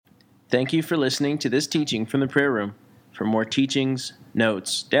Thank you for listening to this teaching from the Prayer Room. For more teachings,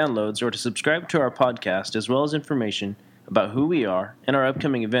 notes, downloads, or to subscribe to our podcast, as well as information about who we are and our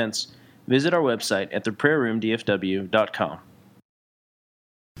upcoming events, visit our website at theprayerroomdfw.com.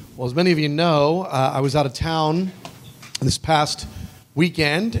 Well, as many of you know, I was out of town this past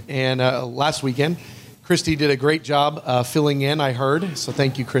weekend, and last weekend. Christy did a great job filling in, I heard, so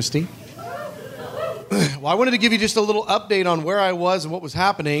thank you, Christy. Well, I wanted to give you just a little update on where I was and what was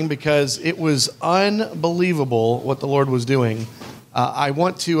happening because it was unbelievable what the Lord was doing. I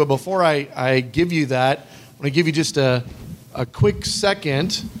want to, before I give you that, I want to give you just a quick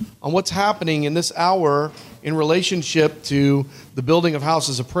second on what's happening in this hour in relationship to the building of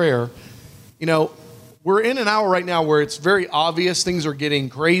houses of prayer. You know, we're in an hour right now where it's very obvious things are getting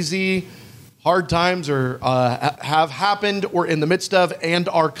crazy. Hard times have happened or in the midst of and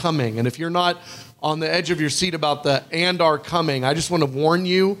are coming. And if you're not on the edge of your seat about the and are coming, I just want to warn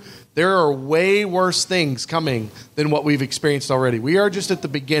you, there are way worse things coming than what we've experienced already. We are just at the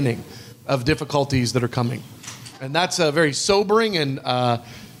beginning of difficulties that are coming. And that's a very sobering and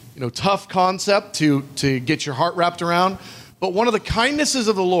tough concept to get your heart wrapped around. But one of the kindnesses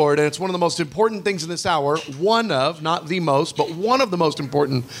of the Lord, and it's one of the most important things in this hour, not the most, but one of the most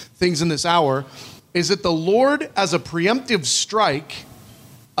important things in this hour, is that the Lord, as a preemptive strike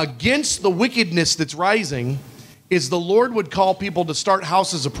against the wickedness that's rising, is the Lord would call people to start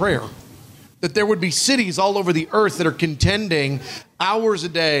houses of prayer. That there would be cities all over the earth that are contending hours a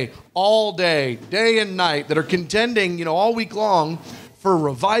day, all day, day and night, that are contending, all week long for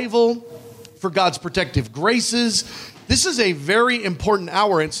revival, for God's protective graces. This is a very important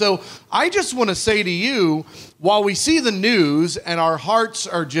hour. And so I just want to say to you, while we see the news and our hearts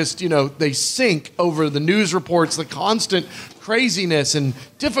are just, they sink over the news reports, the constant craziness and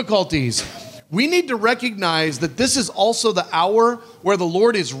difficulties, we need to recognize that this is also the hour where the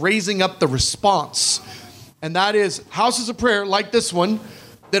Lord is raising up the response. And that is houses of prayer like this one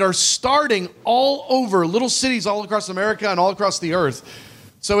that are starting all over little cities all across America and all across the earth.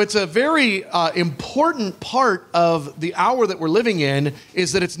 So it's a very important part of the hour that we're living in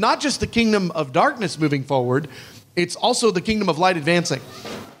is that it's not just the kingdom of darkness moving forward, it's also the kingdom of light advancing.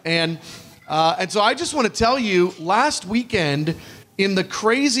 And so I just want to tell you, last weekend, in the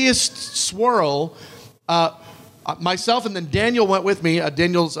craziest swirl, myself and then Daniel went with me.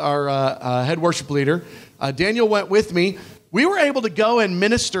 Daniel's our head worship leader. Daniel went with me. We were able to go and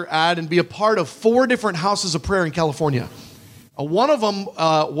minister at and be a part of 4 different houses of prayer in California. One of them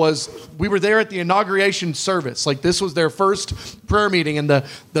we were there at the inauguration service. Like this was their first prayer meeting. And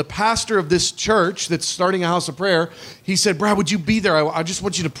the pastor of this church that's starting a house of prayer, he said, "Brad, would you be there? I just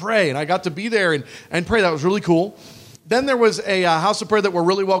want you to pray." And I got to be there and pray. That was really cool. Then there was a house of prayer that we're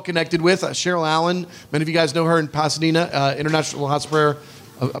really well connected with. Cheryl Allen, many of you guys know her in Pasadena, International House of Prayer,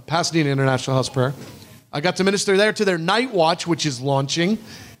 Pasadena International House of Prayer. I got to minister there to their night watch, which is launching,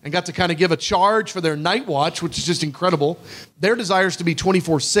 and got to kind of give a charge for their night watch, which is just incredible. Their desire is to be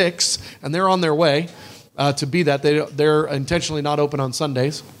 24/6, and they're on their way to be that. They're intentionally not open on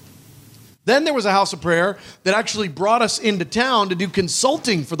Sundays. Then there was a house of prayer that actually brought us into town to do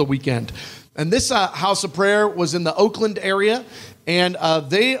consulting for the weekend. And this house of prayer was in the Oakland area, and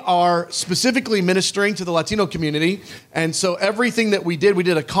they are specifically ministering to the Latino community. And so everything that we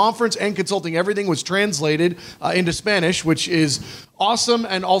did a conference and consulting. Everything was translated into Spanish, which is awesome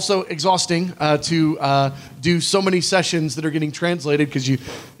and also exhausting to do so many sessions that are getting translated because it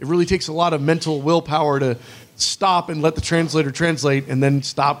really takes a lot of mental willpower to stop and let the translator translate and then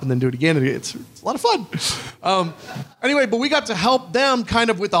stop and then do it again. It's a lot of fun. Anyway, but we got to help them kind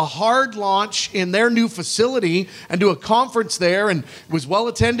of with a hard launch in their new facility and do a conference there, and it was well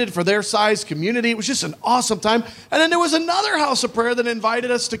attended for their size community. It was just an awesome time. And then there was another house of prayer that invited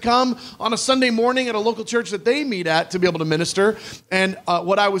us to come on a Sunday morning at a local church that they meet at to be able to minister. And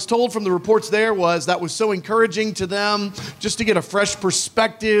what I was told from the reports there was that was so encouraging to them just to get a fresh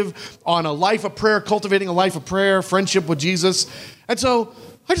perspective on a life of prayer, cultivating a life of prayer, friendship with Jesus. And so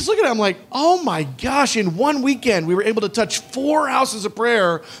I just look at it, I'm like, oh my gosh, in one weekend, we were able to touch 4 houses of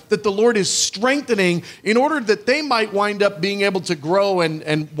prayer that the Lord is strengthening in order that they might wind up being able to grow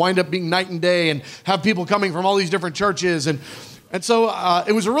and wind up being night and day and have people coming from all these different churches. And so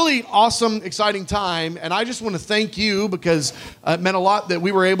it was a really awesome, exciting time. And I just want to thank you because it meant a lot that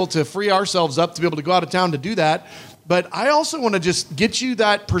we were able to free ourselves up to be able to go out of town to do that. But I also want to just get you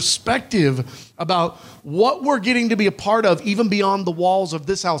that perspective about what we're getting to be a part of, even beyond the walls of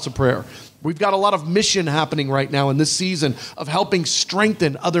this house of prayer. We've got a lot of mission happening right now in this season of helping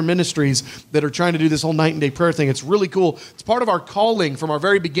strengthen other ministries that are trying to do this whole night and day prayer thing. It's really cool. It's part of our calling from our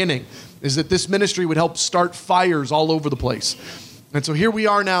very beginning, is that this ministry would help start fires all over the place. And so here we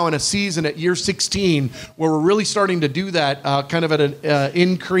are now in a season at year 16 where we're really starting to do that kind of at an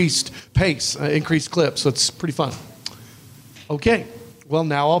increased pace, increased clip. So it's pretty fun. Okay, well,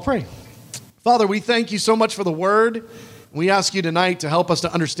 now I'll pray. Father, we thank you so much for the word. We ask you tonight to help us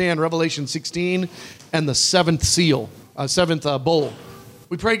to understand Revelation 16 and the seventh seal, seventh bowl.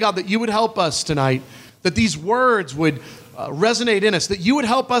 We pray, God, that you would help us tonight, that these words would resonate in us, that you would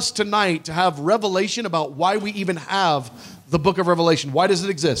help us tonight to have revelation about why we even have the book of Revelation. Why does it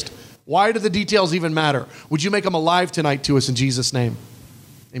exist? Why do the details even matter? Would you make them alive tonight to us in Jesus' name?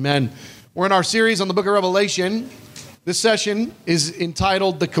 Amen. We're in our series on the book of Revelation. This session is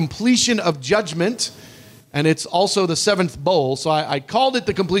entitled The Completion of Judgment, and it's also the seventh bowl. So I called it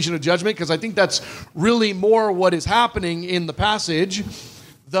The Completion of Judgment because I think that's really more what is happening in the passage,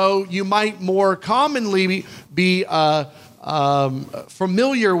 though you might more commonly be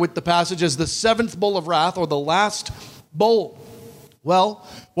familiar with the passage as the seventh bowl of wrath or the last bowl. Well,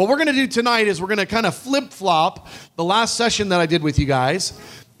 what we're going to do tonight is we're going to kind of flip-flop the last session that I did with you guys.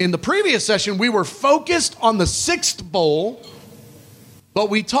 In the previous session, we were focused on the sixth bowl, but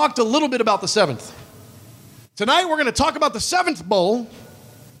we talked a little bit about the seventh. Tonight, we're going to talk about the seventh bowl,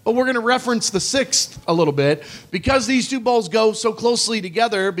 but we're going to reference the sixth a little bit because these two bowls go so closely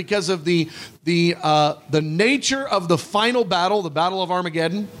together because of the nature of the final battle, the Battle of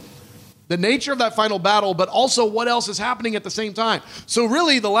Armageddon, the nature of that final battle, but also what else is happening at the same time. So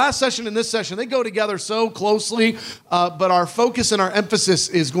really, the last session and this session, they go together so closely, but our focus and our emphasis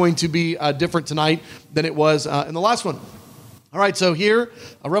is going to be different tonight than it was in the last one. All right, so here,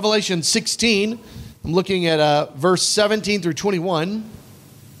 Revelation 16, I'm looking at verse 17 through 21.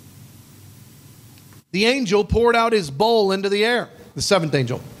 The angel poured out his bowl into the air, the seventh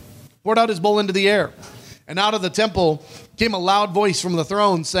angel, poured out his bowl into the air. And out of the temple came a loud voice from the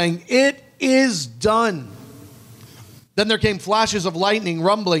throne saying, "It is done." Then there came flashes of lightning,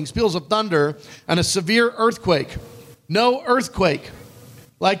 rumblings, peals of thunder, and a severe earthquake. No earthquake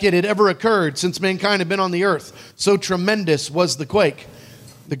like it had ever occurred since mankind had been on the earth. So tremendous was the quake.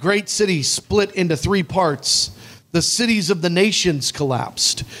 The great city split into three parts. The cities of the nations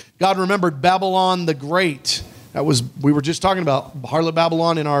collapsed. God remembered Babylon the Great. We were just talking about harlot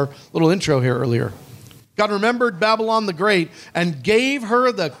Babylon in our little intro here earlier. God remembered Babylon the Great and gave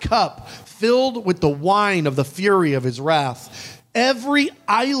her the cup filled with the wine of the fury of his wrath. Every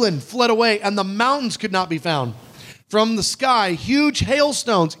island fled away, and the mountains could not be found. From the sky, huge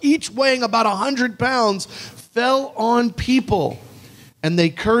hailstones, each weighing about 100 pounds, fell on people. And they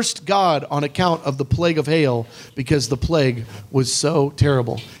cursed God on account of the plague of hail because the plague was so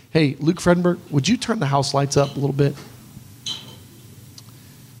terrible. Hey, Luke Fredenberg, would you turn the house lights up a little bit?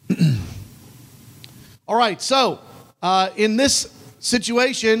 All right, so in this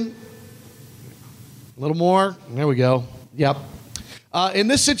situation, a little more. There we go. Yep. In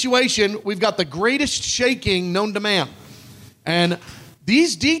this situation, we've got the greatest shaking known to man. And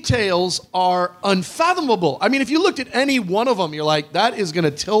these details are unfathomable. I mean, if you looked at any one of them, you're like, that is going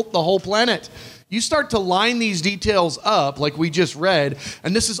to tilt the whole planet. You start to line these details up like we just read,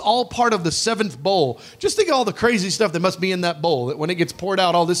 and this is all part of the seventh bowl. Just think of all the crazy stuff that must be in that bowl, that when it gets poured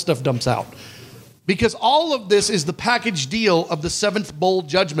out, all this stuff dumps out. Because all of this is the package deal of the seventh bowl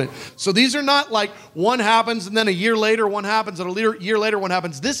judgment. So these are not like one happens and then a year later one happens and a year later one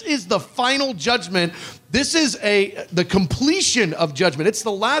happens. This is the final judgment. This is the completion of judgment. It's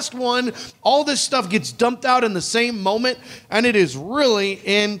the last one. All this stuff gets dumped out in the same moment, and it is really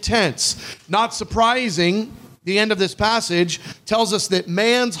intense. Not surprising, the end of this passage tells us that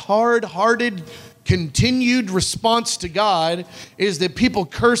man's hard-hearted continued response to God is that people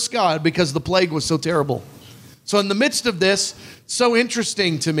curse God because the plague was so terrible. So in the midst of this, so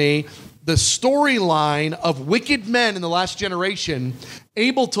interesting to me, the storyline of wicked men in the last generation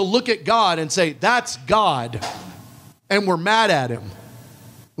able to look at God and say, that's God, and we're mad at him.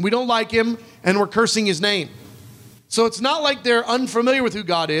 And we don't like him, and we're cursing his name. So it's not like they're unfamiliar with who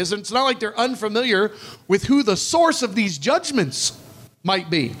God is, and it's not like they're unfamiliar with who the source of these judgments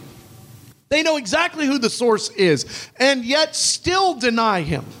might be. They know exactly who the source is, and yet still deny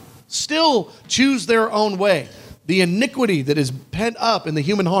him, still choose their own way. The iniquity that is pent up in the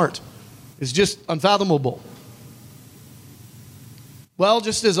human heart is just unfathomable. Well,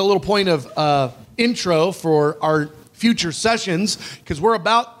 just as a little point of intro for our future sessions, because we're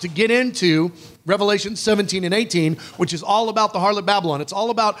about to get into Revelation 17 and 18, which is all about the harlot Babylon. It's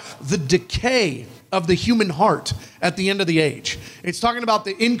all about the decay of the human heart at the end of the age. It's talking about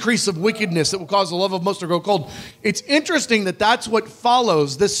the increase of wickedness that will cause the love of most to grow cold. It's interesting that that's what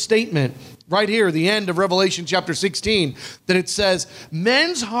follows this statement right here, the end of Revelation chapter 16, that it says,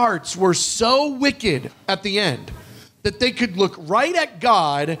 men's hearts were so wicked at the end that they could look right at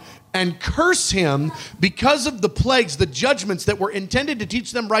God and curse him because of the plagues, the judgments that were intended to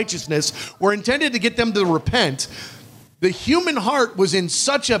teach them righteousness, were intended to get them to repent. The human heart was in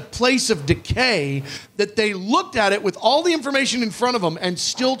such a place of decay that they looked at it with all the information in front of them and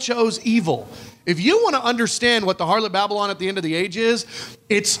still chose evil. If you want to understand what the harlot Babylon at the end of the age is,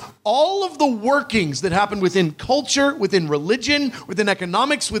 it's all of the workings that happen within culture, within religion, within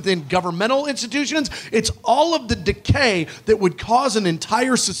economics, within governmental institutions. It's all of the decay that would cause an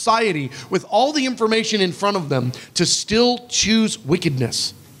entire society with all the information in front of them to still choose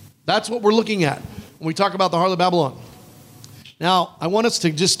wickedness. That's what we're looking at when we talk about the harlot Babylon. Now, I want us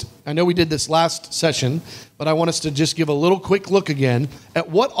to I know we did this last session, but I want us to just give a little quick look again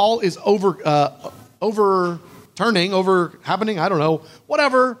at what all is happening, I don't know,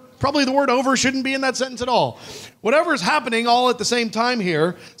 whatever. Probably the word over shouldn't be in that sentence at all. Whatever is happening all at the same time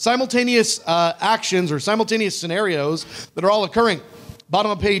here, simultaneous actions or simultaneous scenarios that are all occurring.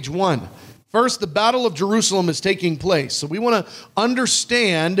 Bottom of page 1. First, the Battle of Jerusalem is taking place. So we want to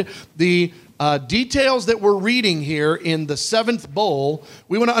understand the details that we're reading here in the seventh bowl.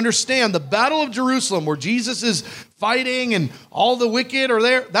 We want to understand the Battle of Jerusalem where Jesus is fighting and all the wicked are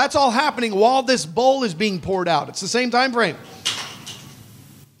there. That's all happening while this bowl is being poured out. It's the same time frame.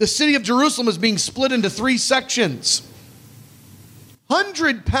 The city of Jerusalem is being split into 3 sections.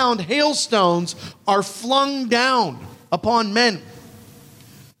 100-pound hailstones are flung down upon men.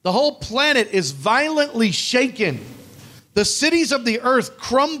 The whole planet is violently shaken. The cities of the earth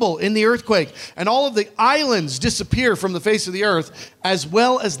crumble in the earthquake, and all of the islands disappear from the face of the earth, as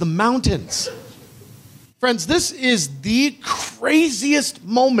well as the mountains. Friends, this is the craziest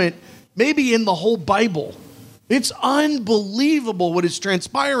moment maybe in the whole Bible. It's unbelievable what is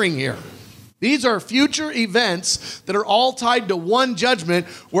transpiring here. These are future events that are all tied to one judgment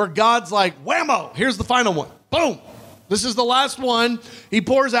where God's like, whammo, here's the final one. Boom. This is the last one. He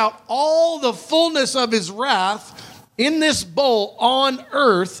pours out all the fullness of his wrath in this bowl on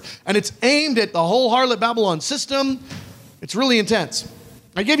earth, and it's aimed at the whole harlot Babylon system. It's really intense.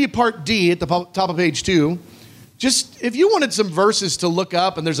 I gave you part D at the top of page 2. Just if you wanted some verses to look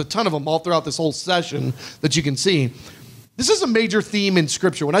up, and there's a ton of them all throughout this whole session that you can see. This is a major theme in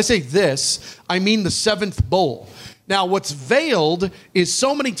Scripture. When I say this, I mean the seventh bowl. Now, what's veiled is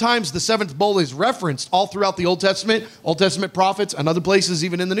so many times the seventh bowl is referenced all throughout the Old Testament prophets, and other places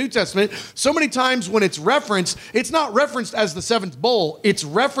even in the New Testament. So many times when it's referenced, it's not referenced as the seventh bowl. It's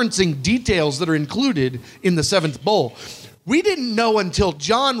referencing details that are included in the seventh bowl. We didn't know until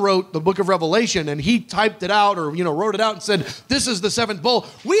John wrote the book of Revelation and he typed it out or wrote it out and said, this is the seventh bowl.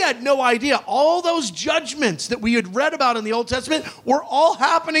 We had no idea. All those judgments that we had read about in the Old Testament were all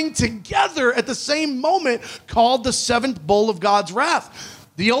happening together at the same moment, called the seventh bowl of God's wrath.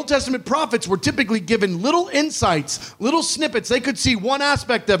 The Old Testament prophets were typically given little insights, little snippets. They could see one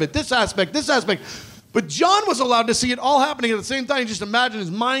aspect of it, this aspect. But John was allowed to see it all happening at the same time. Just imagine his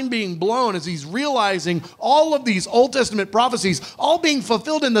mind being blown as he's realizing all of these Old Testament prophecies all being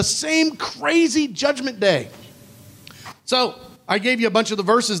fulfilled in the same crazy judgment day. So I gave you a bunch of the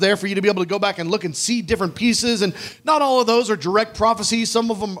verses there for you to be able to go back and look and see different pieces. And not all of those are direct prophecies.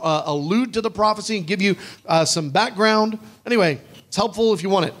 Some of them allude to the prophecy and give you some background. Anyway, it's helpful if you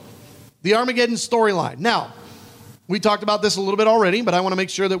want it. The Armageddon storyline. Now, we talked about this a little bit already, but I want to make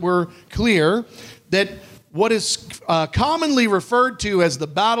sure that we're clear that what is commonly referred to as the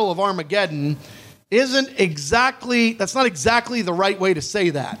Battle of Armageddon that's not exactly the right way to say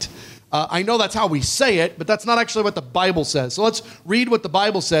that. I know that's how we say it, but that's not actually what the Bible says. So let's read what the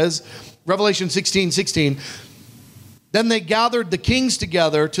Bible says. Revelation 16:16. Then they gathered the kings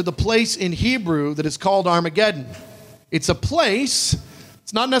together to the place in Hebrew that is called Armageddon. It's a place,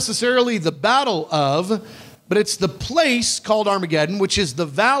 it's not necessarily the battle of, but it's the place called Armageddon, which is the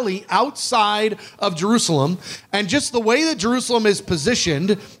valley outside of Jerusalem. And just the way that Jerusalem is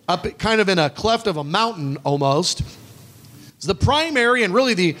positioned, up kind of in a cleft of a mountain almost, is the primary and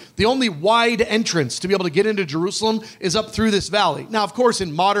really the only wide entrance to be able to get into Jerusalem is up through this valley. Now, of course,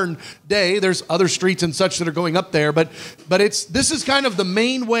 in modern day, there's other streets and such that are going up there, but this is kind of the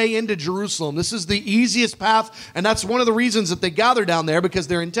main way into Jerusalem. This is the easiest path, and that's one of the reasons that they gather down there, because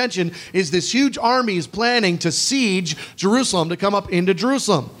their intention is this huge army is planning to siege Jerusalem, to come up into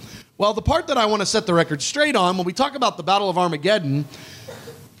Jerusalem. Well, the part that I want to set the record straight on, when we talk about the Battle of Armageddon,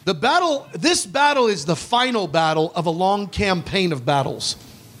 this battle is the final battle of a long campaign of battles.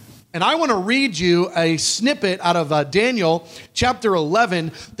 And I want to read you a snippet out of Daniel chapter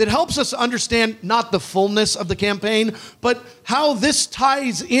 11 that helps us understand not the fullness of the campaign, but how this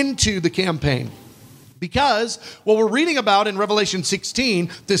ties into the campaign. Because what we're reading about in Revelation 16,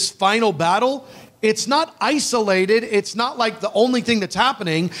 this final battle, it's not isolated. It's not like the only thing that's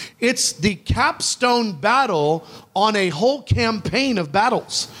happening. It's the capstone battle on a whole campaign of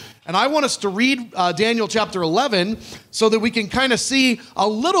battles. And I want us to read Daniel chapter 11 so that we can kind of see a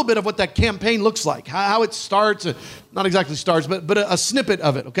little bit of what that campaign looks like, how it starts, not exactly starts, but a snippet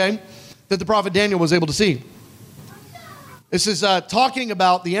of it, okay, that the prophet Daniel was able to see. This is talking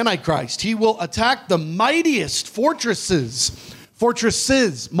about the Antichrist. He will attack the mightiest fortresses,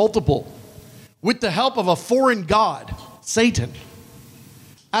 multiple, with the help of a foreign god, Satan.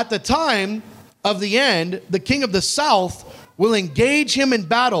 At the time of the end, the king of the south will engage him in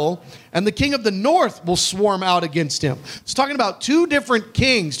battle, and the king of the north will swarm out against him. It's talking about two different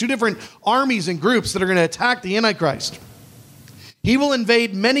kings, two different armies and groups that are going to attack the Antichrist. He will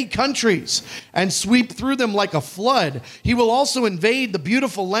invade many countries and sweep through them like a flood. He will also invade the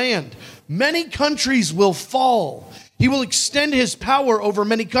beautiful land. Many countries will fall. He will extend his power over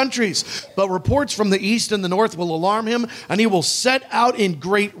many countries, but reports from the east and the north will alarm him, and he will set out in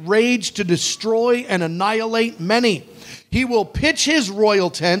great rage to destroy and annihilate many. He will pitch his royal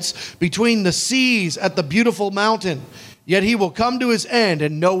tents between the seas at the beautiful mountain. Yet he will come to his end,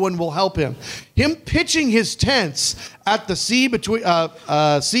 and no one will help him. Him pitching his tents at the sea between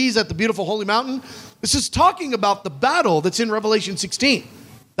seas at the beautiful holy mountain. This is talking about the battle that's in Revelation 16.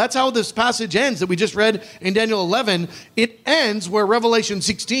 That's how this passage ends that we just read in Daniel 11. It ends where Revelation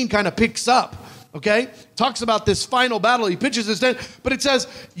 16 kind of picks up. Okay? Talks about this final battle. He pitches his tent, but it says,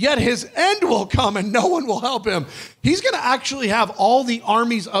 yet his end will come and no one will help him. He's going to actually have all the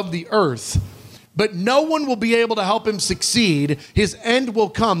armies of the earth, but no one will be able to help him succeed. His end will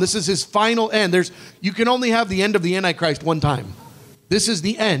come. This is his final end. You can only have the end of the Antichrist one time. This is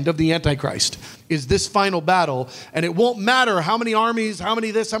the end of the Antichrist, is this final battle. And it won't matter how many armies, how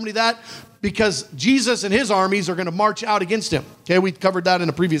many this, how many that, because Jesus and his armies are going to march out against him. Okay, we covered that in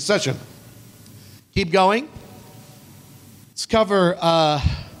a previous session. Keep going. Let's cover,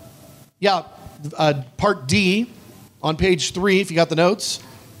 part D on page 3, if you got the notes.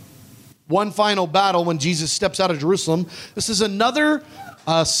 One final battle when Jesus steps out of Jerusalem. This is another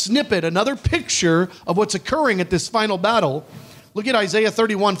snippet, another picture of what's occurring at this final battle. Look at Isaiah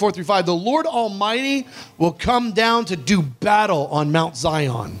 31, 4-5. The Lord Almighty will come down to do battle on Mount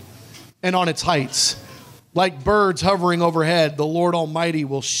Zion and on its heights. Like birds hovering overhead, the Lord Almighty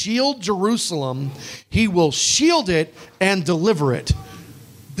will shield Jerusalem. He will shield it and deliver it.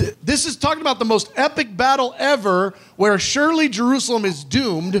 This is talking about the most epic battle ever, where surely Jerusalem is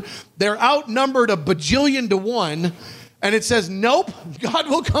doomed. They're outnumbered 1 bajillion to 1. And it says, nope, God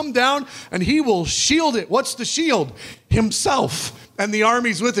will come down and he will shield it. What's the shield? Himself and the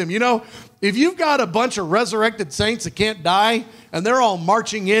armies with him. You know, if you've got a bunch of resurrected saints that can't die and they're all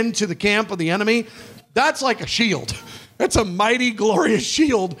marching into the camp of the enemy, that's like a shield. That's a mighty, glorious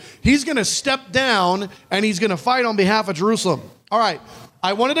shield. He's going to step down and he's going to fight on behalf of Jerusalem. All right.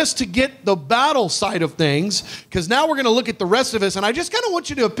 I wanted us to get the battle side of things because now we're going to look at the rest of this. And I just kind of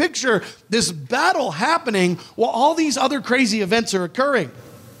want you to picture this battle happening while all these other crazy events are occurring.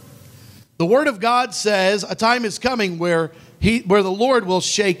 The Word of God says a time is coming where the Lord will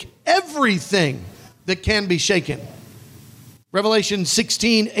shake everything that can be shaken. Revelation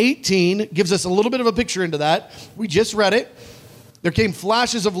 16:18 gives us a little bit of a picture into that. We just read it. There came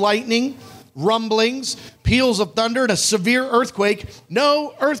flashes of lightning, rumblings, peals of thunder, and a severe earthquake.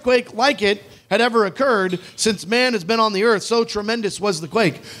 No earthquake like it had ever occurred since man has been on the earth. So tremendous was the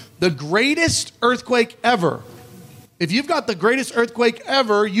quake. The greatest earthquake ever. If you've got the greatest earthquake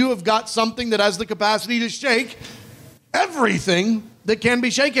ever, you have got something that has the capacity to shake everything that can be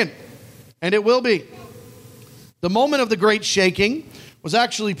shaken. And it will be. The moment of the great shaking was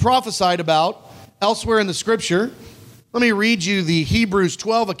actually prophesied about elsewhere in the scripture. Let me read you the Hebrews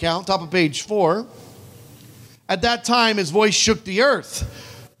 12 account, top of page 4. At that time, his voice shook the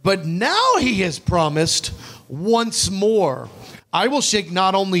earth. But now he has promised once more, I will shake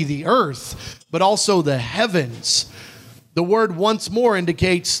not only the earth, but also the heavens. The word once more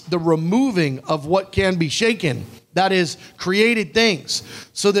indicates the removing of what can be shaken. That is, created things,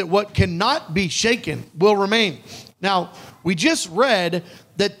 so that what cannot be shaken will remain. Now, we just read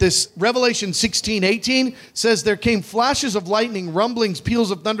that this Revelation 16:18 says there came flashes of lightning, rumblings,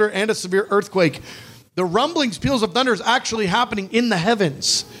 peals of thunder, and a severe earthquake. The rumblings, peals of thunder is actually happening in the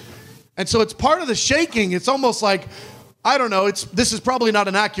heavens. And so it's part of the shaking. It's almost like, I don't know, this is probably not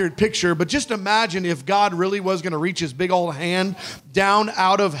an accurate picture, but just imagine if God really was going to reach his big old hand down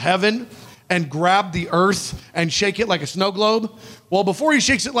out of heaven and grab the earth and shake it like a snow globe. Well, before he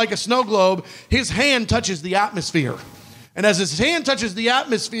shakes it like a snow globe, his hand touches the atmosphere. And as his hand touches the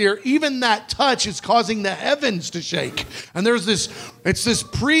atmosphere, even that touch is causing the heavens to shake. And it's this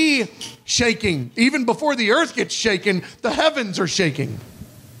pre-shaking. Even before the earth gets shaken, the heavens are shaking.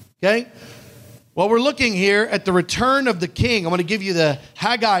 Okay? Well, we're looking here at the return of the king. I'm going to give you the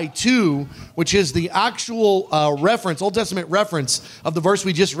Haggai 2, which is the actual reference, Old Testament reference of the verse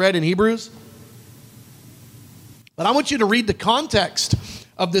we just read in Hebrews. But I want you to read the context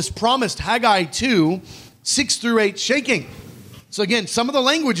of this promised Haggai 2, 6 through 8 shaking. So again, some of the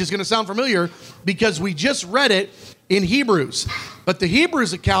language is going to sound familiar because we just read it in Hebrews. But the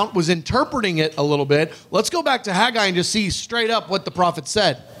Hebrews account was interpreting it a little bit. Let's go back to Haggai and just see straight up what the prophet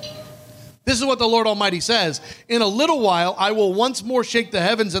said. This is what the Lord Almighty says. In a little while, I will once more shake the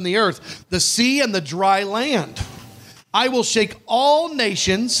heavens and the earth, the sea and the dry land. I will shake all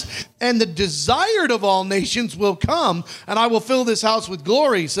nations, and the desired of all nations will come, and I will fill this house with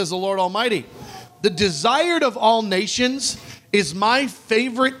glory, says the Lord Almighty. The desired of all nations is my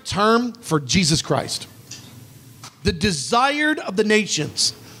favorite term for Jesus Christ. The desired of the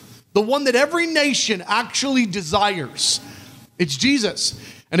nations. The one that every nation actually desires. It's Jesus.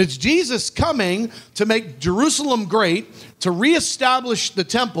 And it's Jesus coming to make Jerusalem great, to reestablish the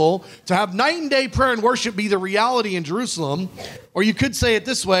temple, to have night and day prayer and worship be the reality in Jerusalem. Or you could say it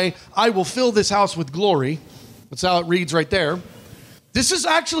this way, I will fill this house with glory. That's how it reads right there. This is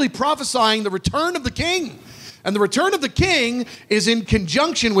actually prophesying the return of the king. And the return of the king is in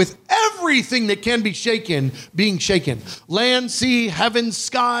conjunction with everything that can be shaken being shaken. Land, sea, heaven,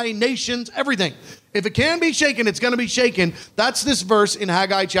 sky, nations, everything. If it can be shaken, it's going to be shaken. That's this verse in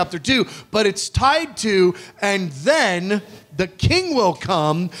Haggai chapter 2. But it's tied to, and then the king will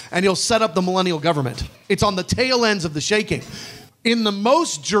come and he'll set up the millennial government. It's on the tail ends of the shaking. In the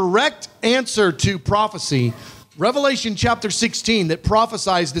most direct answer to prophecy, Revelation chapter 16 that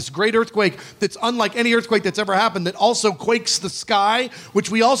prophesies this great earthquake that's unlike any earthquake that's ever happened, that also quakes the sky,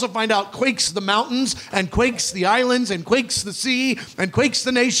 which we also find out quakes the mountains and quakes the islands and quakes the sea and quakes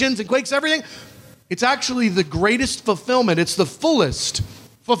the nations and quakes everything. It's actually the greatest fulfillment. It's the fullest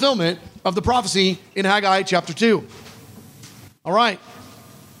fulfillment of the prophecy in Haggai chapter 2. All right.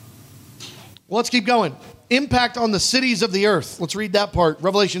 Well, let's keep going. Impact on the cities of the earth. Let's read that part.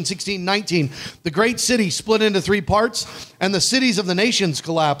 Revelation 16:19. The great city split into 3 parts, and the cities of the nations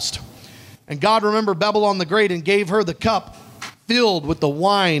collapsed. And God remembered Babylon the Great and gave her the cup filled with the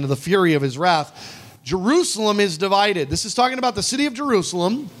wine of the fury of his wrath. Jerusalem is divided. This is talking about the city of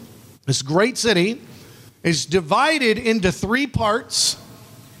Jerusalem. This great city is divided into 3 parts.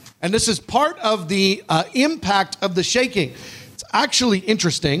 And this is part of the impact of the shaking. It's actually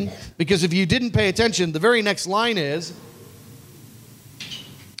interesting because if you didn't pay attention, the very next line is,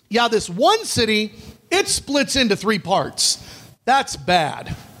 this one city, it splits into 3 parts. That's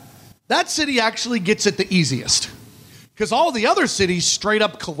bad. That city actually gets it the easiest because all the other cities straight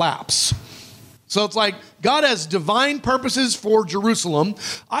up collapse. So it's like God has divine purposes for Jerusalem.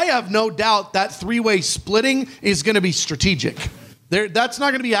 I have no doubt that 3-way splitting is going to be strategic. That's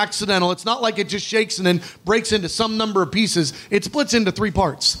not going to be accidental. It's not like it just shakes and then breaks into some number of pieces. It splits into 3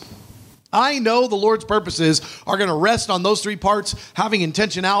 parts. I know the Lord's purposes are going to rest on those 3 parts, having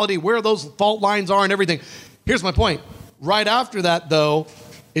intentionality, where those fault lines are and everything. Here's my point. Right after that, though,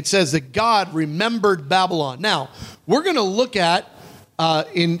 it says that God remembered Babylon. Now, we're going to look at,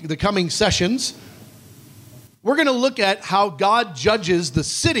 in the coming sessions, we're going to look at how God judges the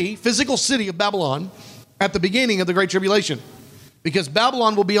city, physical city of Babylon, at the beginning of the Great Tribulation. Because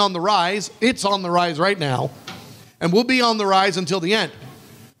Babylon will be on the rise. It's on the rise right now. And will be on the rise until the end.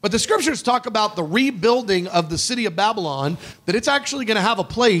 But the scriptures talk about the rebuilding of the city of Babylon, that it's actually going to have a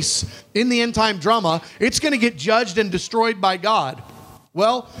place in the end time drama. It's going to get judged and destroyed by God.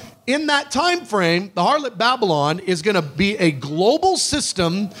 Well, in that time frame, the harlot Babylon is going to be a global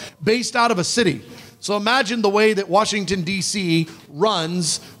system based out of a city. So imagine the way that Washington, D.C.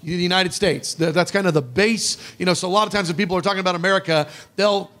 runs the United States. That's kind of the base. So a lot of times when people are talking about America,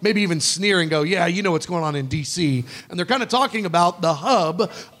 they'll maybe even sneer and go, yeah, you know what's going on in D.C. And they're kind of talking about the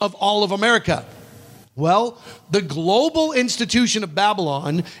hub of all of America. Well, the global institution of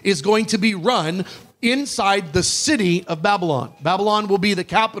Babylon is going to be run inside the city of Babylon. Babylon will be the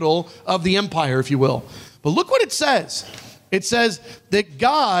capital of the empire, if you will. But look what it says. It says that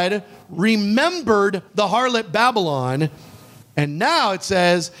God remembered the harlot Babylon, and now it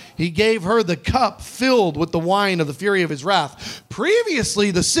says he gave her the cup filled with the wine of the fury of his wrath.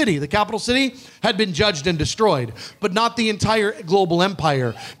 Previously, the city, the capital city, had been judged and destroyed, but not the entire global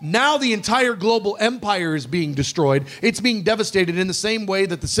empire. Now the entire global empire is being destroyed. It's being devastated in the same way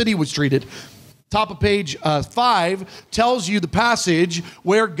that the city was treated. Top of page 5 tells you the passage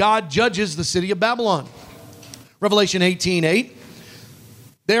where God judges the city of Babylon. Revelation 18:8.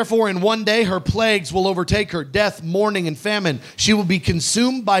 Therefore, in one day her plagues will overtake her, death, mourning, and famine. She will be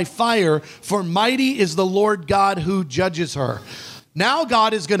consumed by fire, for mighty is the Lord God who judges her. Now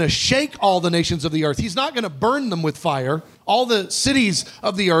God is going to shake all the nations of the earth. He's not going to burn them with fire. All the cities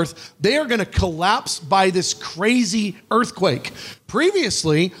of the earth, they are going to collapse by this crazy earthquake.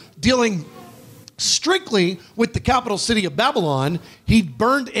 Previously, dealing strictly with the capital city of Babylon, he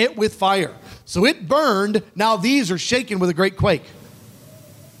burned it with fire. So it burned. Now these are shaken with a great quake.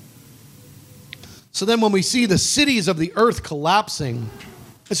 So then when we see the cities of the earth collapsing,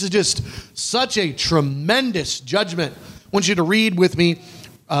 this is just such a tremendous judgment. I want you to read with me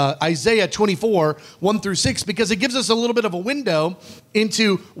Isaiah 24, 1 through 6, because it gives us a little bit of a window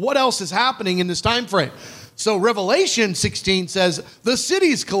into what else is happening in this time frame. So Revelation 16 says the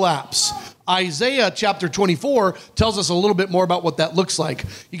cities collapse. Isaiah chapter 24 tells us a little bit more about what that looks like.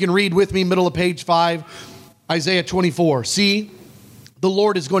 You can read with me, middle of page 5, Isaiah 24. See, the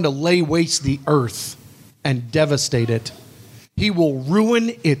Lord is going to lay waste the earth and devastate it. He will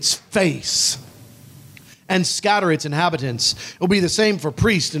ruin its face and scatter its inhabitants. It will be the same for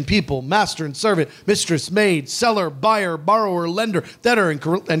priest and people, master and servant, mistress, maid, seller, buyer, borrower, lender, debtor,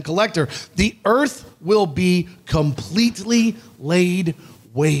 and collector. The earth will be completely laid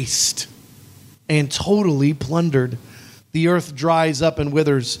waste and totally plundered. The earth dries up and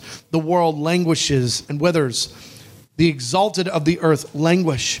withers. The world languishes and withers. The exalted of the earth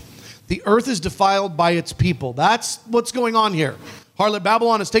languish. The earth is defiled by its people. That's what's going on here. Harlot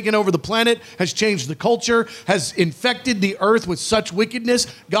Babylon has taken over the planet, has changed the culture, has infected the earth with such wickedness.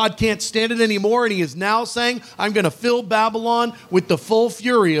 God can't stand it anymore, and he is now saying, I'm going to fill Babylon with the full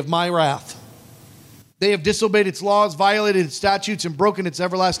fury of my wrath. They have disobeyed its laws, violated its statutes, and broken its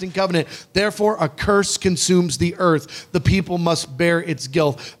everlasting covenant. Therefore, a curse consumes the earth. The people must bear its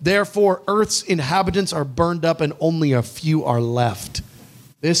guilt. Therefore, earth's inhabitants are burned up, and only a few are left.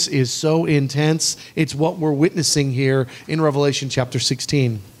 This is so intense. It's what we're witnessing here in Revelation chapter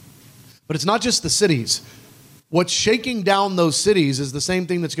 16. But it's not just the cities. What's shaking down those cities is the same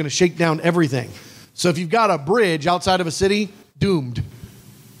thing that's going to shake down everything. So if you've got a bridge outside of a city, doomed.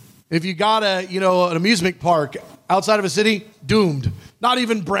 If you got an amusement park outside of a city, doomed. Not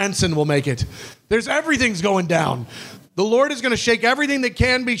even Branson will make it. Everything's going down. The Lord is going to shake everything that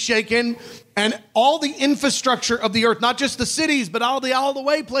can be shaken, and all the infrastructure of the earth, not just the cities, but all the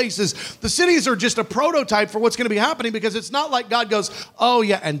way places. The cities are just a prototype for what's going to be happening, because it's not like God goes, oh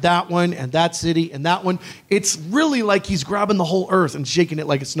yeah, and that one, and that city, and that one. It's really like he's grabbing the whole earth and shaking it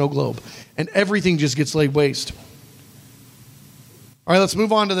like a snow globe, and everything just gets laid waste. All right, let's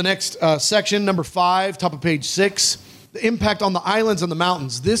move on to the next section, number 5, top of page 6. The impact on the islands and the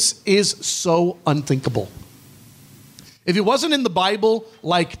mountains. This is so unthinkable. If it wasn't in the Bible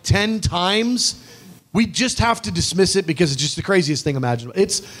like 10 times, we just have to dismiss it because it's just the craziest thing imaginable.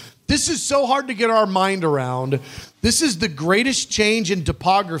 This is so hard to get our mind around. This is the greatest change in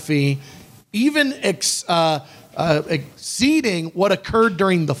topography, even exceeding what occurred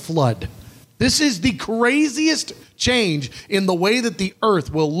during the flood. This is the craziest change in the way that the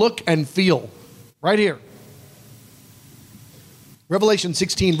earth will look and feel. Right here. Revelation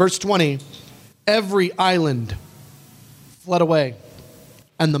 16, verse 20. Every island fled away,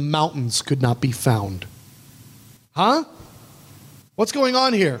 and the mountains could not be found. Huh? What's going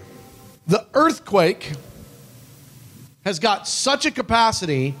on here? The earthquake has got such a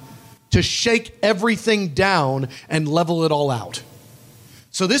capacity to shake everything down and level it all out.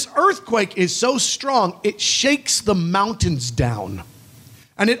 So this earthquake is so strong, it shakes the mountains down.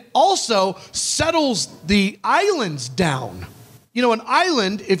 And it also settles the islands down. You know, an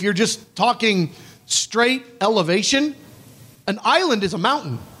island, if you're just talking straight elevation, an island is a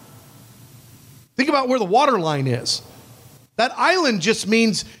mountain. Think about where the water line is. That island just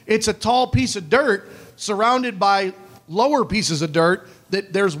means it's a tall piece of dirt surrounded by lower pieces of dirt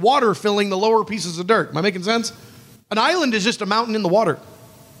that there's water filling the lower pieces of dirt. Am I making sense? An island is just a mountain in the water.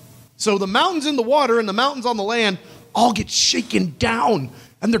 So the mountains in the water and the mountains on the land all get shaken down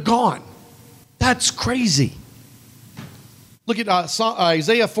and they're gone. That's crazy. Look at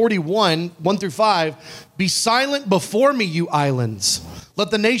Isaiah 41, 1 through 5. Be silent before me, you islands.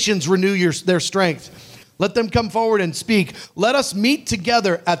 Let the nations renew their strength. Let them come forward and speak. Let us meet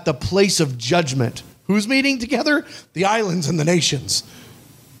together at the place of judgment. Who's meeting together? The islands and the nations.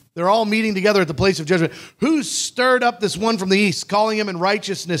 They're all meeting together at the place of judgment. Who stirred up this one from the east, calling him in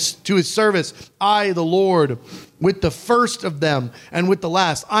righteousness to his service? I, the Lord, with the first of them and with the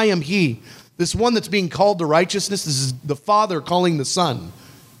last. I am he. This one that's being called to righteousness, this is the Father calling the Son.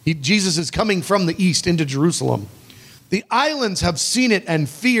 Jesus is coming from the east into Jerusalem. The islands have seen it and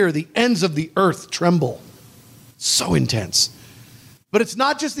fear. The ends of the earth tremble. So intense. But it's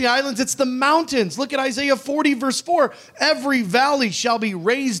not just the islands, it's the mountains. Look at Isaiah 40, verse 4. Every valley shall be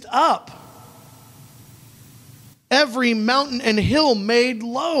raised up, every mountain and hill made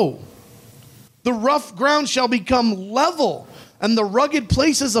low. The rough ground shall become level, and the rugged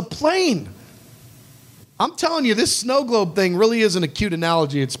places a plain. I'm telling you, this snow globe thing really isn't a cute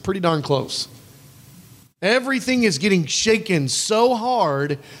analogy. It's pretty darn close. Everything is getting shaken so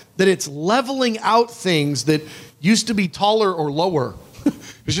hard that it's leveling out things that used to be taller or lower.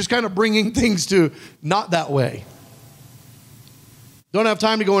 It's just kind of bringing things to not that way. Don't have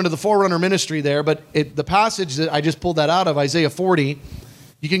time to go into the forerunner ministry there, but the passage that I just pulled that out of, Isaiah 40,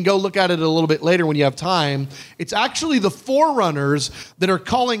 you can go look at it a little bit later when you have time. It's actually the forerunners that are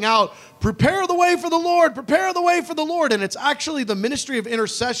calling out, prepare the way for the Lord, prepare the way for the Lord. And it's actually the ministry of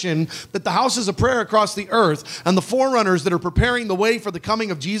intercession that the houses of prayer across the earth and the forerunners that are preparing the way for the coming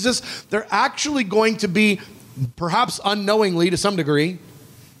of Jesus, they're actually going to be, perhaps unknowingly to some degree,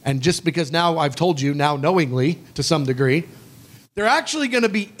 and just because now I've told you, now knowingly to some degree, they're actually going to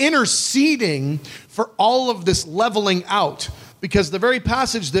be interceding for all of this leveling out. Because the very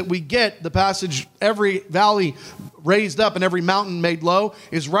passage that we get, the passage, every valley raised up and every mountain made low,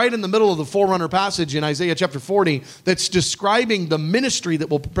 is right in the middle of the forerunner passage in Isaiah chapter 40 that's describing the ministry that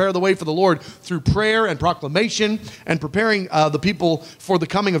will prepare the way for the Lord through prayer and proclamation and preparing the people for the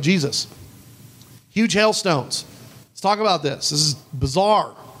coming of Jesus. Huge hailstones. Let's talk about this. This is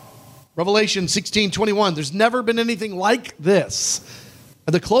bizarre. Revelation 16:21. There's never been anything like this.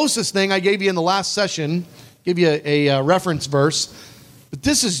 The closest thing I gave you in the last session, give you a reference verse, but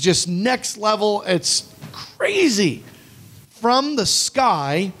this is just next level. It's crazy. From the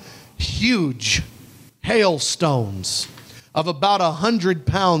sky, huge hailstones of about 100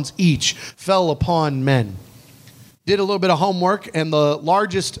 pounds each fell upon men. Did a little bit of homework, and the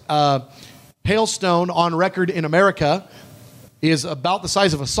largest hailstone on record in America is about the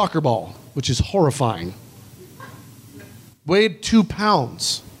size of a soccer ball, which is horrifying. Weighed 2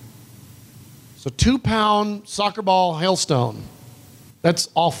 pounds. So 2-pound soccer ball hailstone. That's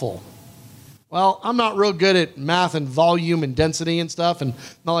awful. Well, I'm not real good at math and volume and density and stuff, and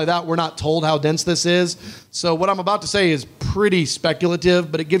not only that, we're not told how dense this is. So what I'm about to say is pretty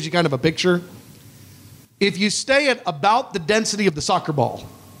speculative, but it gives you kind of a picture. If you stay at about the density of the soccer ball,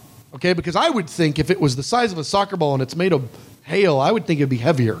 okay, because I would think if it was the size of a soccer ball and it's made of hail, I would think it'd be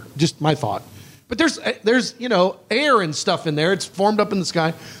heavier, just my thought. But there's air and stuff in there. It's formed up in the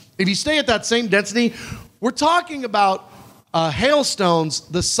sky. If you stay at that same density, we're talking about hailstones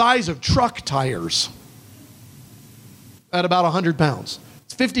the size of truck tires at about 100 pounds.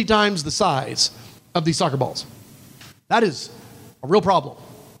 It's 50 times the size of these soccer balls. That is a real problem.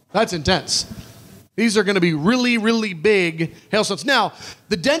 That's intense. These are going to be really, really big hailstones. Now,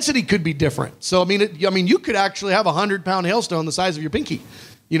 the density could be different. So, you could actually have a 100-pound hailstone the size of your pinky,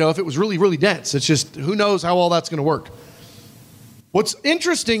 if it was really, really dense. It's just, who knows how all that's going to work. What's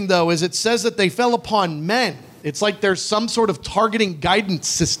interesting, though, is it says that they fell upon men. It's like there's some sort of targeting guidance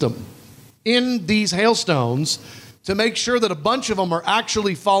system in these hailstones to make sure that a bunch of them are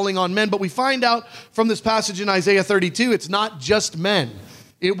actually falling on men. But we find out from this passage in Isaiah 32, it's not just men.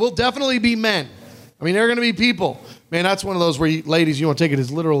 It will definitely be men. There are going to be people. Man, that's one of those where ladies, you want to take it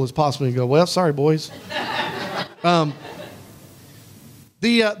as literal as possible and go, well, sorry, boys.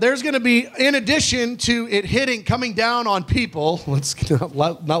 There's going to be, in addition to it coming down on people, let's not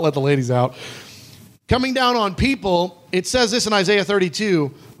let the ladies out. Coming down on people, it says this in Isaiah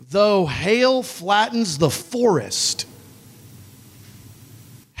 32, though hail flattens the forest.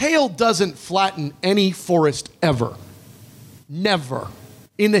 Hail doesn't flatten any forest ever. Never.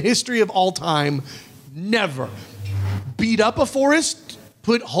 In the history of all time, never. Beat up a forest,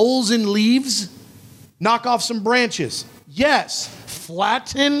 put holes in leaves, knock off some branches. Yes.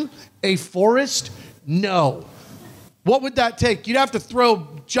 Flatten a forest? No. What would that take? You'd have to throw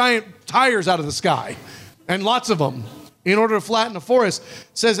giant tires out of the sky, and lots of them, in order to flatten a forest.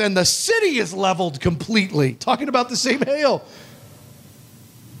 It says, and the city is leveled completely. Talking about the same hail.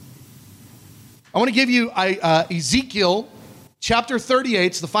 I want to give you Ezekiel chapter 38.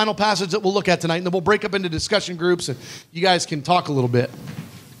 It's the final passage that we'll look at tonight, and then we'll break up into discussion groups, and you guys can talk a little bit.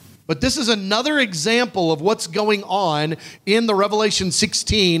 But this is another example of what's going on in the Revelation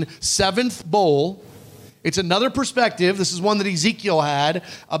 16 seventh bowl. It's another perspective. This is one that Ezekiel had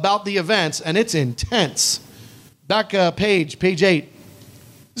about the events, and it's intense. Back page 8.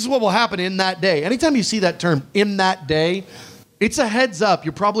 This is what will happen in that day. Anytime you see that term, in that day, It's a heads up.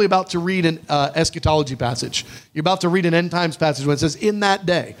 You're probably about to read an eschatology passage. You're about to read an end times passage when it says, in that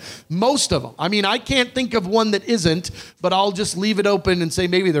day. Most of them. I mean, I can't think of one that isn't, but I'll just leave it open and say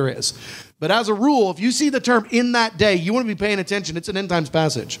maybe there is. But as a rule, if you see the term in that day, you want to be paying attention. It's an end times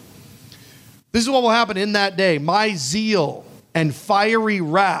passage. This is what will happen in that day. My zeal and fiery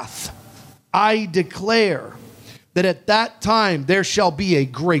wrath, I declare that at that time there shall be a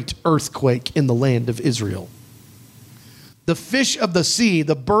great earthquake in the land of Israel. The fish of the sea,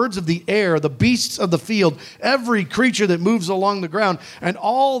 the birds of the air, the beasts of the field, every creature that moves along the ground, and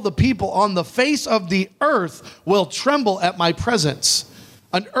all the people on the face of the earth will tremble at my presence.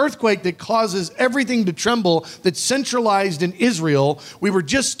 An earthquake that causes everything to tremble, that's centralized in Israel. We were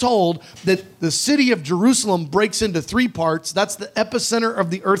just told that the city of Jerusalem breaks into 3 parts. That's the epicenter of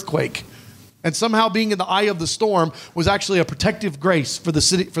the earthquake. And somehow being in the eye of the storm was actually a protective grace for the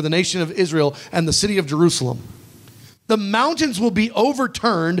city, for the nation of Israel and the city of Jerusalem. The mountains will be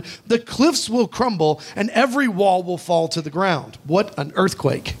overturned, the cliffs will crumble, and every wall will fall to the ground. What an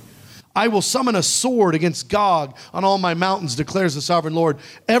earthquake. I will summon a sword against Gog on all my mountains, declares the sovereign Lord.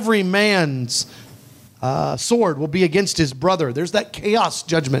 Every man's sword will be against his brother. There's that chaos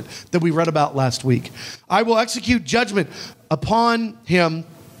judgment that we read about last week. I will execute judgment upon him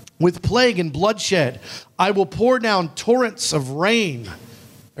with plague and bloodshed. I will pour down torrents of rain.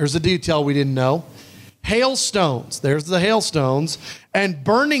 There's a detail we didn't know. Hailstones, there's the hailstones, and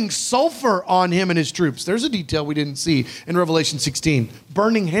burning sulfur on him and his troops. There's a detail we didn't see in Revelation 16.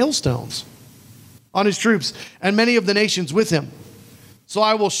 Burning hailstones on his troops and many of the nations with him. So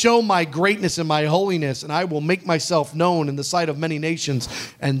I will show my greatness and my holiness, and I will make myself known in the sight of many nations,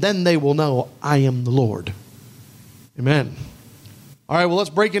 and then they will know I am the Lord. Amen. All right, well, let's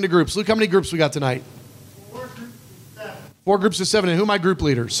break into groups. Luke, how many groups we got tonight? 4 groups of 7. 4 groups of 7. And who are my group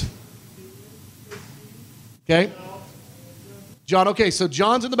leaders? Okay. John, okay, so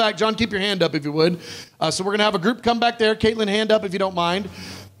John's in the back. John, keep your hand up if you would. So we're going to have a group come back there. Caitlin, hand up if you don't mind.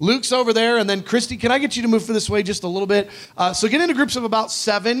 Luke's over there, and then Christy, can I get you to move this way just a little bit? So get into groups of about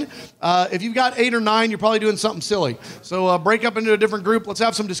 7. If you've got 8 or 9, you're probably doing something silly. So break up into a different group. Let's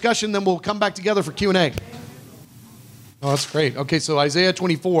have some discussion, then we'll come back together for Q&A. Oh, that's great. Okay, so Isaiah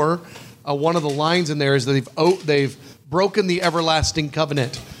 24, one of the lines in there is that they've broken the everlasting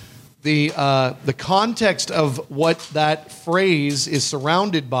covenant. The context of what that phrase is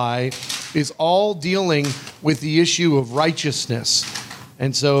surrounded by is all dealing with the issue of righteousness.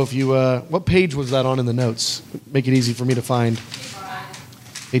 And so if you, what page was that on in the notes? Make it easy for me to find.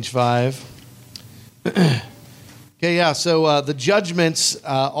 Page 5. Okay, yeah, so the judgments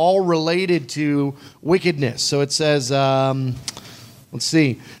all related to wickedness. So it says, let's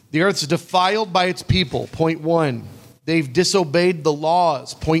see. The earth's defiled by its people, point 1. They've disobeyed the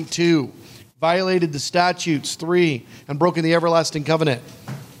laws, point 2. Violated the statutes, 3. And broken the everlasting covenant.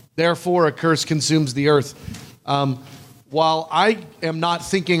 Therefore, a curse consumes the earth. While I am not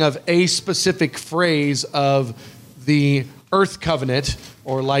thinking of a specific phrase of the earth covenant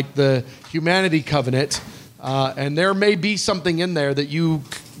or like the humanity covenant, and there may be something in there that you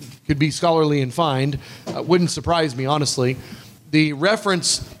could be scholarly and find, wouldn't surprise me, honestly. The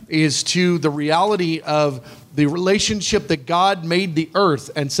reference is to the reality of the relationship that God made the earth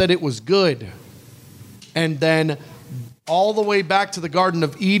and said it was good. And then all the way back to the Garden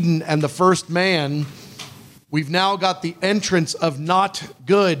of Eden and the first man, we've now got the entrance of not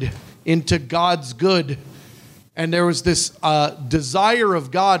good into God's good. And there was this desire of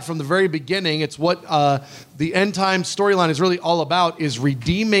God from the very beginning. It's what the end time storyline is really all about, is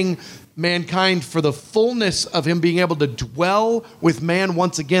redeeming mankind for the fullness of him being able to dwell with man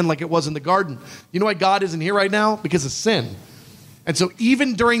once again like it was in the garden. You know why God isn't here right now? Because of sin. And so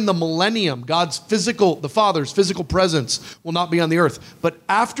even during the millennium, the Father's physical presence will not be on the earth. But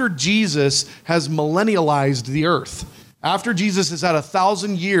after Jesus has millennialized the earth, after Jesus has had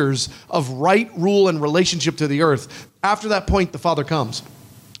 1,000 years of right rule and relationship to the earth, after that point, the Father comes.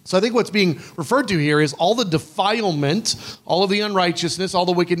 So I think what's being referred to here is all the defilement, all of the unrighteousness, all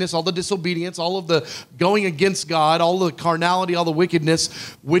the wickedness, all the disobedience, all of the going against God, all the carnality, all the wickedness,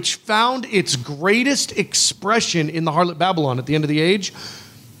 which found its greatest expression in the harlot Babylon at the end of the age,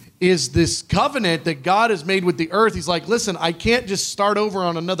 is this covenant that God has made with the earth. He's like, listen, I can't just start over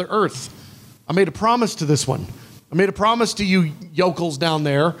on another earth. I made a promise to this one. I made a promise to you yokels down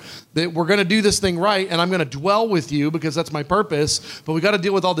there that we're going to do this thing right, and I'm going to dwell with you because that's my purpose, but we got to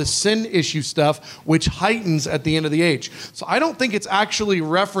deal with all this sin issue stuff, which heightens at the end of the age. So I don't think it's actually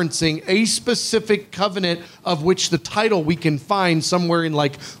referencing a specific covenant of which the title we can find somewhere in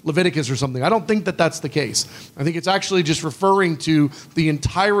like Leviticus or something. I don't think that that's the case. I think it's actually just referring to the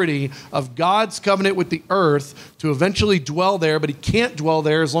entirety of God's covenant with the earth to eventually dwell there, but he can't dwell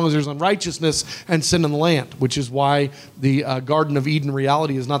there as long as there's unrighteousness and sin in the land, which is why the Garden of Eden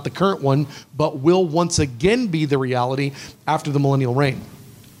reality is not the current one, but will once again be the reality after the millennial reign.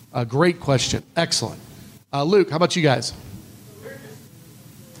 Great question. Excellent. Luke, how about you guys?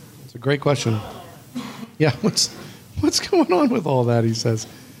 It's a great question. Yeah, what's going on with all that, he says.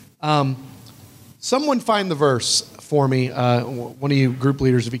 Someone find the verse for me, one of you group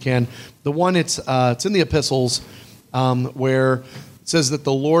leaders if you can. The one, it's in the epistles where it says that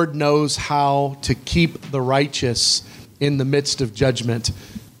the Lord knows how to keep the righteous in the midst of judgment.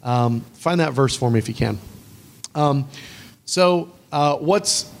 Find that verse for me if you can.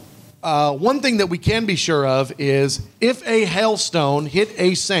 What's one thing that we can be sure of is if a hailstone hit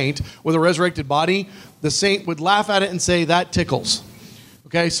a saint with a resurrected body, the saint would laugh at it and say, that tickles.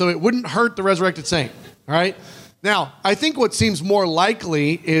 Okay, so it wouldn't hurt the resurrected saint. All right? Now, I think what seems more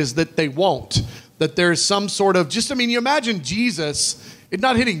likely is that they won't. That there's some sort of, you imagine Jesus, it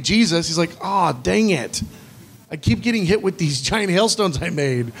not hitting Jesus. He's like, oh, dang it. I keep getting hit with these giant hailstones I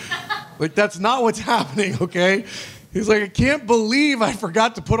made. Like, that's not what's happening, okay? He's like, I can't believe I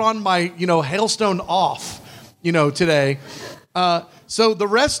forgot to put on my, hailstone off, today. So the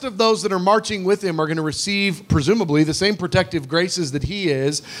rest of those that are marching with him are going to receive, presumably, the same protective graces that he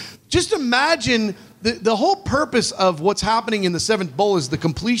is. Just imagine the whole purpose of what's happening in the seventh bowl is the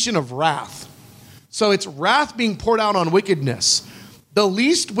completion of wrath. So it's wrath being poured out on wickedness. The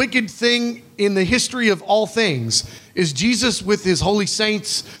least wicked thing in the history of all things is Jesus with his holy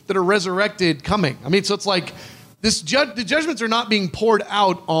saints that are resurrected coming. So it's like the judgments are not being poured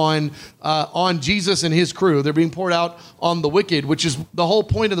out on Jesus and his crew. They're being poured out on the wicked, which is the whole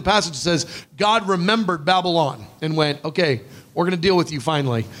point of the passage. It says, God remembered Babylon and went, okay, we're going to deal with you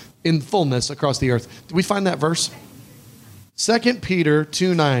finally in fullness across the earth. Did we find that verse? 2 Peter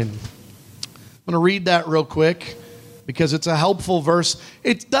 2:9. I'm going to read that real quick, because it's a helpful verse.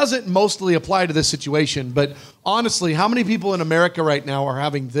 It doesn't mostly apply to this situation, but honestly, how many people in America right now are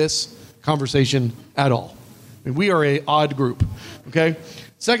having this conversation at all? We are an odd group, okay?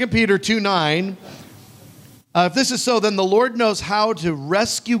 2 Peter 2:9. If this is so, then the Lord knows how to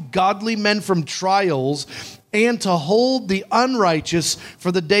rescue godly men from trials and to hold the unrighteous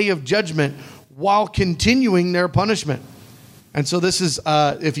for the day of judgment while continuing their punishment. And so this is,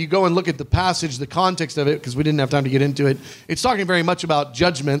 if you go and look at the passage, the context of it, because we didn't have time to get into it, it's talking very much about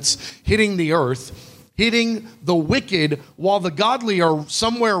judgments hitting the earth, hitting the wicked, while the godly are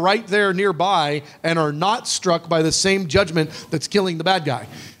somewhere right there nearby and are not struck by the same judgment that's killing the bad guy.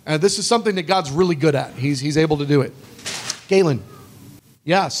 This is something that God's really good at. He's able to do it. Galen.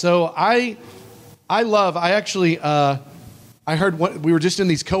 Yeah, so I heard we were just in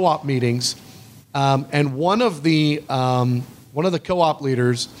these co-op meetings, and one of the co-op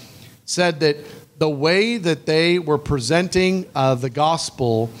leaders said that the way that they were presenting the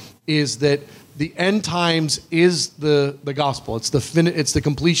gospel is that the end times is the gospel. It's the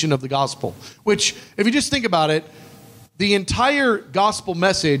completion of the gospel. Which, if you just think about it, the entire gospel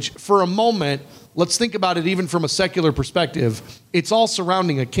message, for a moment, let's think about it even from a secular perspective, it's all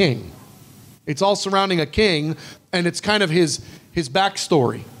surrounding a king. It's all surrounding a king, and it's kind of his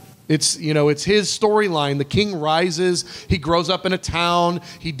backstory. It's his storyline. The king rises. He grows up in a town.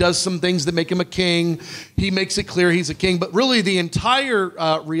 He does some things that make him a king. He makes it clear he's a king. But really, the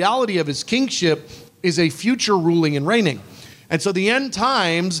entire reality of his kingship is a future ruling and reigning. And so the end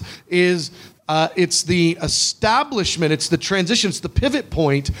times is it's the establishment, it's the transition, it's the pivot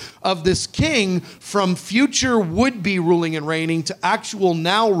point of this king from future would-be ruling and reigning to actual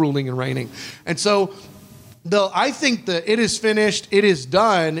now ruling and reigning. And so I think that it is finished, it is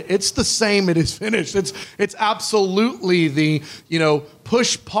done, it's the same, it is finished. It's absolutely the,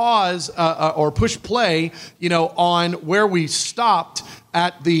 push pause or push play, on where we stopped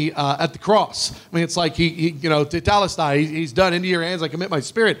at the cross. It's like he tetelestai, he's done. Into your hands I commit my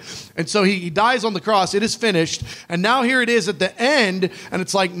spirit. And so he dies on the cross. It is finished. And now here it is at the end. And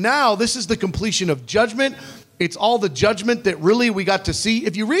it's like, now this is the completion of judgment. It's all the judgment that really we got to see.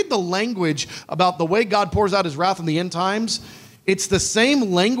 If you read the language about the way God pours out his wrath in the end times, it's the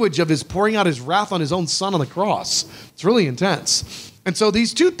same language of his pouring out his wrath on his own son on the cross. It's really intense. And so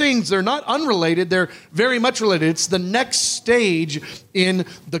these two things, they're not unrelated, they're very much related. It's the next stage in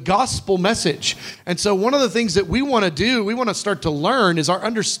the gospel message. And so one of the things that we want to do, we want to start to learn is our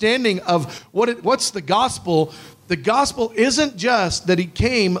understanding of what's the gospel. The gospel isn't just that he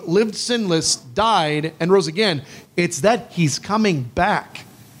came, lived sinless, died, and rose again. It's that he's coming back.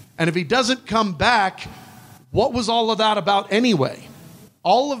 And if he doesn't come back, what was all of that about anyway?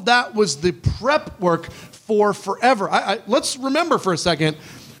 All of that was the prep work for forever. Let's remember for a second,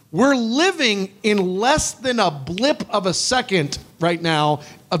 we're living in less than a blip of a second right now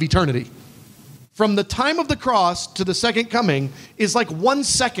of eternity. From the time of the cross to the second coming is like 1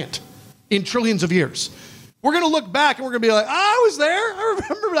 second in trillions of years. We're going to look back and we're going to be like, I was there. I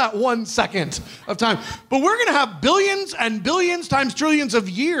remember that 1 second of time. But we're going to have billions and billions times trillions of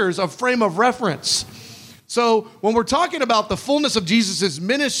years of frame of reference. So when we're talking about the fullness of Jesus'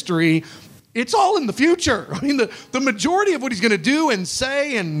 ministry, it's all in the future. I mean, the majority of what he's going to do and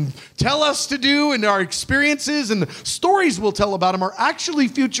say and tell us to do and our experiences and the stories we'll tell about him are actually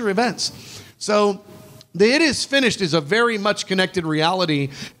future events. So the it is finished is a very much connected reality,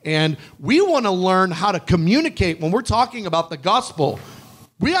 and we want to learn how to communicate when we're talking about the gospel.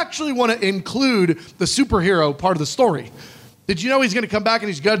 We actually want to include the superhero part of the story. Did you know he's going to come back and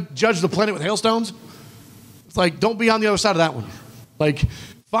he's going to judge the planet with hailstones? It's like, don't be on the other side of that one. Like,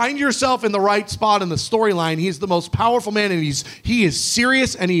 find yourself in the right spot in the storyline. He's the most powerful man, and he is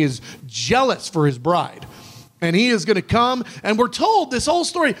serious, and he is jealous for his bride. And he is going to come, and we're told this whole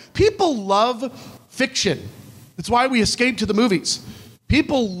story. People love fiction. That's why we escape to the movies.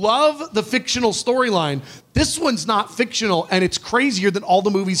 People love the fictional storyline. This one's not fictional, and it's crazier than all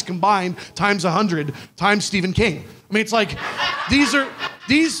the movies combined times 100 times Stephen King. I mean, it's like the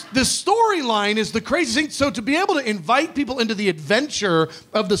storyline is the craziest thing. So to be able to invite people into the adventure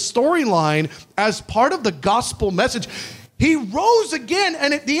of the storyline as part of the gospel message, he rose again,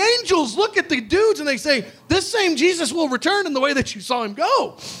 and the angels look at the dudes and they say, this same Jesus will return in the way that you saw him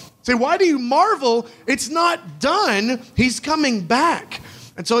go. Say, why do you marvel? It's not done. He's coming back.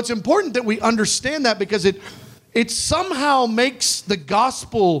 And so it's important that we understand that, because it somehow makes the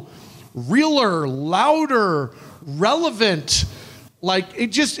gospel realer, louder, relevant. Like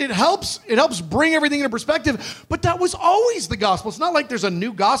it helps bring everything into perspective. But that was always the gospel. It's not like there's a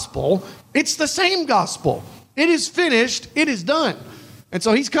new gospel. It's the same gospel. It is finished. It is done. And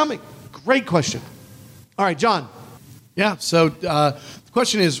so he's coming. Great question. All right, John. Yeah, so the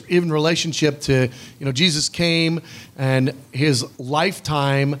question is in relationship to, Jesus came and his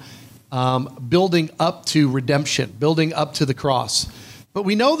lifetime building up to redemption, building up to the cross. But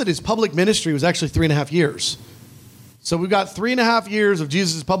we know that his public ministry was actually 3.5 years. So we've got 3.5 years of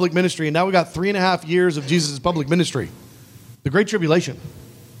Jesus' public ministry, and now we've got 3.5 years of Jesus' public ministry. The Great Tribulation.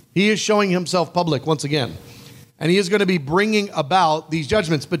 He is showing himself public once again. And he is going to be bringing about these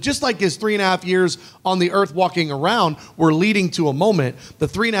judgments. But just like his 3.5 years on the earth walking around were leading to a moment, the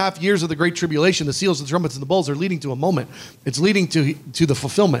 3.5 years of the Great Tribulation, the seals, the trumpets, and the bowls are leading to a moment. It's leading to the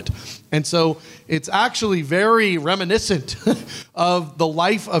fulfillment. And so it's actually very reminiscent of the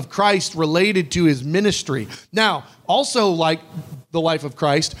life of Christ related to his ministry. Now, also like the life of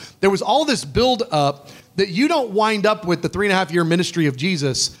Christ, there was all this build up that you don't wind up with the 3.5 year ministry of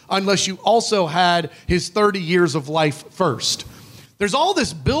Jesus unless you also had his 30 years of life first. There's all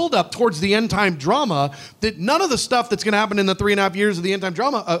this buildup towards the end time drama that none of the stuff that's going to happen in the 3.5 years of the end time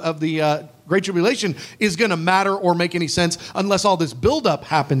drama of the Great Tribulation is going to matter or make any sense unless all this buildup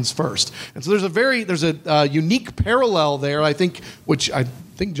happens first. And so there's a unique parallel there, I think, which I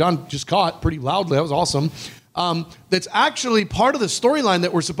think John just caught pretty loudly. That was awesome. That's actually part of the storyline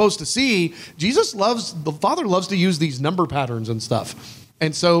that we're supposed to see. The Father loves to use these number patterns and stuff.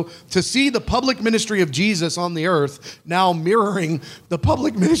 And so to see the public ministry of Jesus on the earth now mirroring the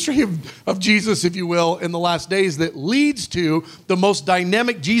public ministry of Jesus, if you will, in the last days, that leads to the most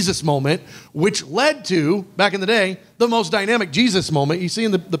dynamic Jesus moment, which led to, back in the day, the most dynamic Jesus moment. You see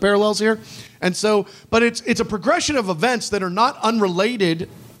in the parallels here? And so, but it's a progression of events that are not unrelated.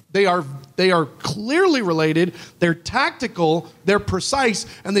 They are clearly related, they're tactical, they're precise,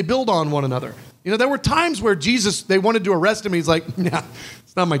 and they build on one another. There were times where Jesus, they wanted to arrest him, he's like, nah,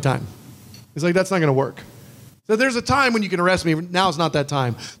 it's not my time. He's like, that's not going to work. So there's a time when you can arrest me, now's not that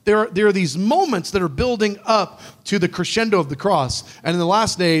time. There are these moments that are building up to the crescendo of the cross, and in the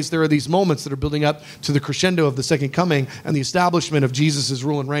last days, there are these moments that are building up to the crescendo of the second coming and the establishment of Jesus'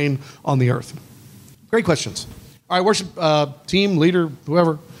 rule and reign on the earth. Great questions. All right, worship team, leader,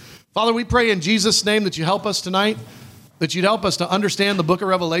 whoever. Father, we pray in Jesus' name that you help us tonight, that you'd help us to understand the book of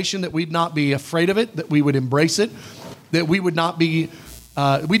Revelation, that we'd not be afraid of it, that we would embrace it, that we would not be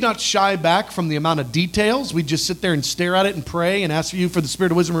We'd not shy back from the amount of details. We'd just sit there and stare at it and pray and ask you for the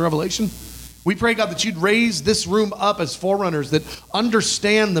spirit of wisdom and revelation. We pray, God, that you'd raise this room up as forerunners that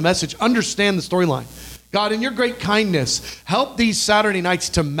understand the message, understand the storyline. God, in your great kindness, help these Saturday nights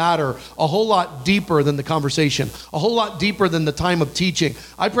to matter a whole lot deeper than the conversation, a whole lot deeper than the time of teaching.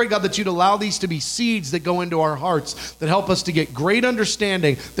 I pray, God, that you'd allow these to be seeds that go into our hearts that help us to get great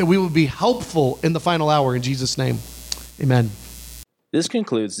understanding, that we will be helpful in the final hour. In Jesus' name, amen. This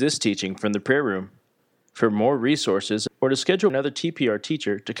concludes this teaching from the prayer room. For more resources or to schedule another TPR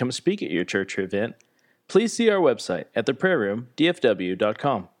teacher to come speak at your church or event, please see our website at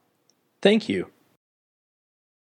theprayerroomdfw.com. Thank you.